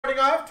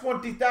Starting off,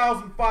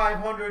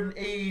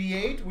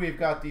 20,588. We've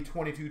got the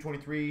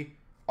 22-23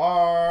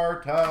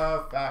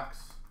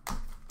 Artifacts.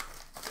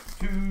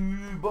 2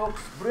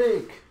 box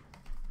break.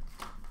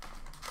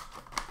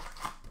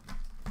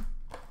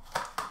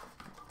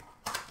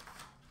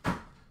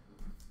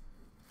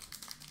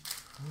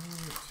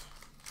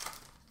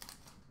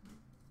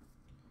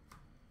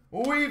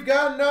 We've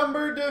got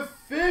number to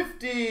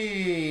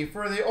 50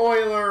 for the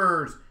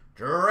Oilers.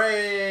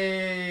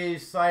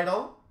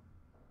 Draisaitl.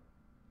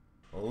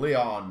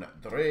 Leon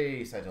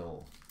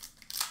Draisaitl.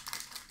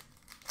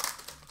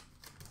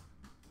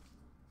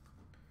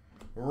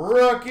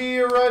 Rookie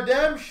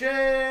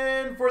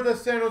redemption for the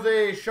San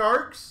Jose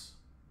Sharks.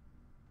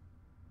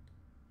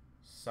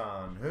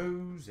 San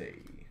Jose.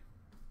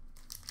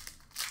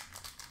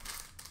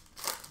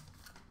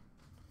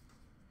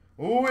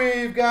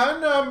 We've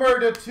got number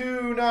to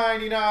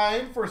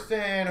 299 for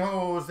San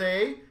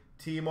Jose,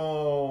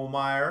 Timo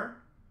Meier.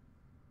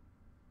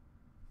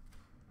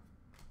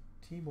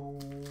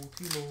 Timo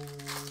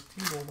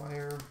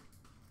Meier.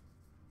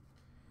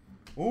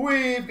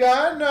 We've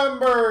got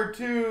number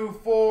to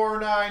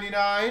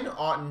 499,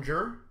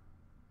 Ottinger.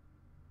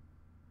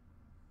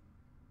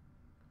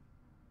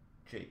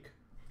 Jake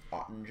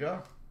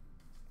Ottinger.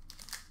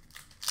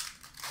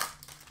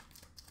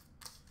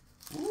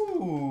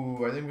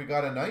 Ooh, I think we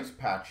got a nice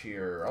patch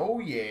here. Oh,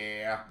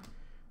 yeah.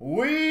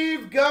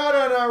 We've got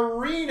an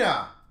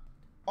Arena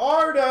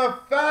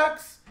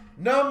Artifacts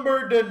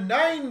number to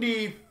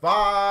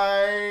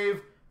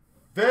 95,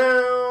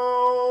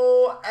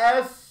 Phil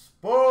Esposito.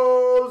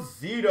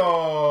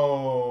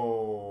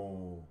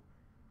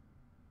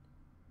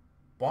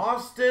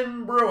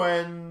 Boston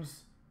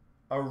Bruins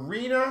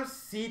Arena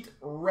Seat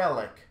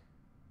Relic,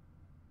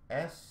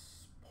 Esposito.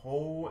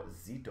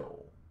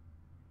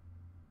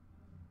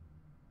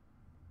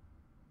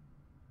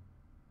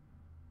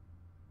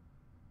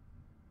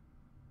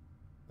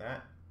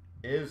 That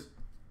is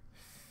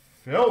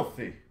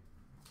filthy.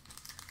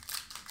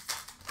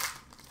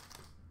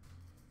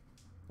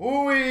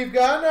 We've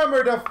got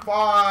number to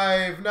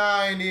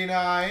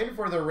 599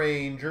 for the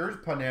Rangers,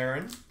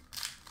 Panarin.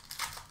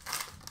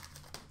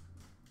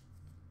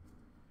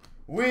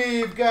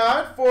 We've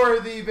got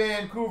for the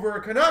Vancouver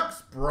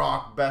Canucks,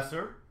 Brock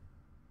Besser.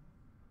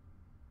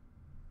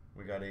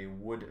 We got a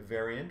wood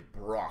variant,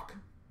 Brock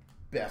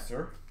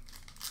Besser.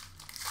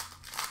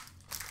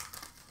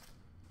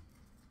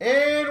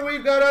 And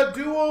we've got a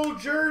dual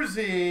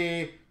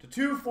jersey to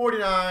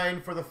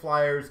 249 for the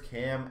Flyers,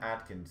 Cam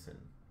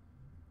Atkinson.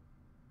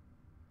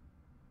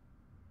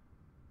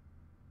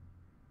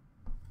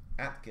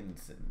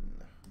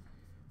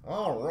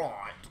 All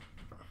right.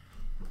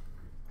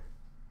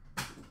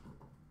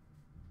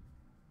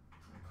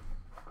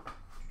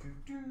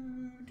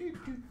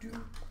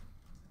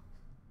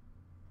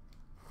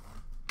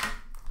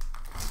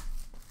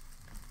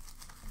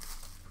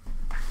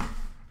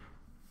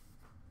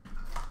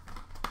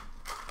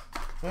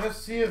 Let's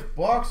see if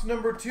box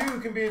number 2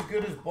 can be as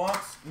good as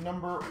box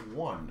number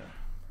 1.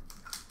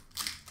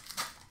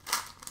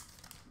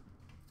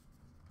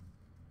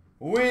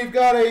 We've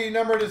got a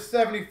number to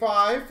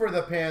 75 for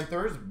the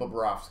Panthers,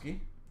 Bobrovsky.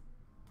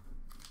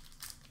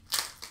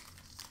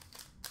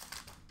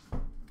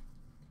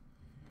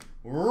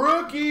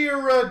 Rookie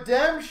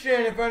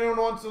redemption. If anyone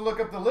wants to look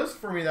up the list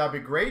for me, that'd be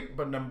great.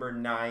 But number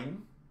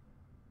 9.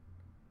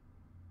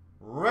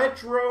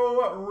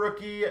 Retro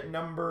rookie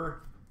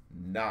number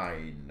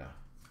 9.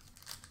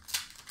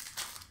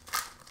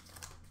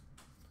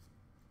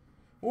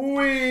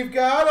 We've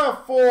got a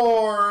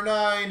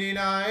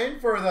 $4.99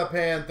 for the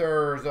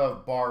Panthers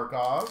of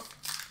Barkov.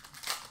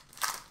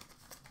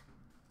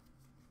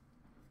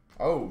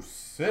 Oh,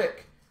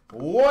 sick.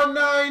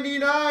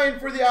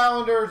 $1.99 for the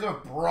Islanders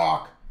of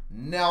Brock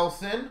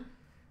Nelson.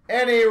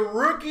 And a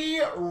rookie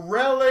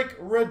relic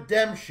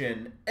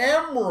redemption,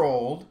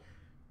 Emerald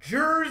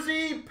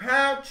jersey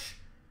patch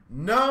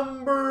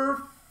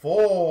number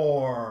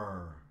 4.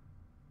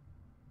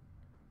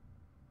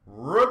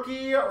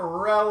 Rookie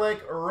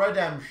relic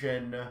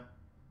redemption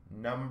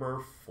number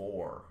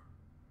 4.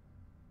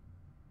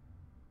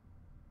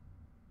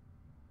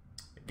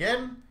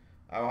 Again,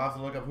 I'll have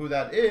to look up who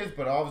that is,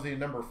 but obviously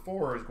number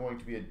 4 is going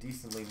to be a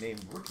decently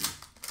named rookie.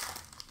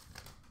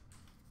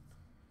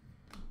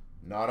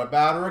 Not a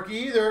bad rookie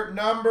either.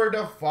 Number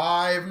to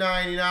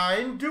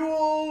 599,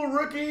 dual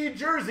rookie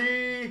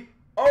jersey,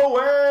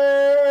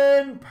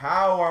 Owen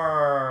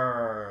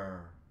Power.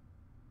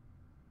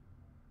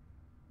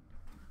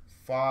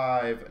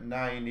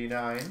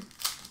 $5.99,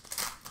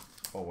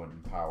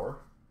 Owen Power.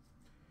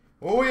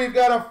 We've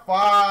got a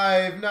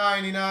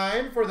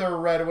 $5.99 for the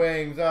Red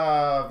Wings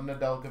of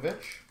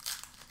Nedeljkovic.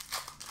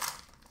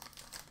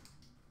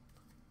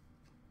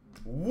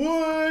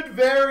 Wood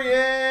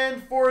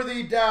variant for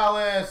the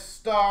Dallas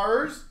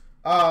Stars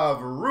of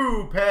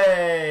Roope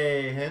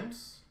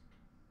Hintz.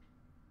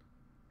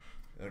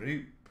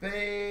 Roope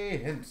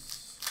Hintz.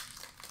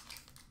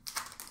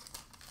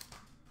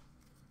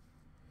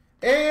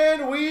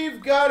 And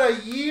we've got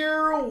a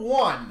year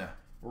 1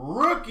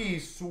 rookie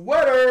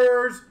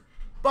sweaters,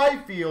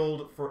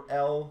 Byfield for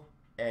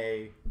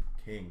LA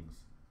Kings.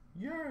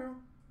 Yeah.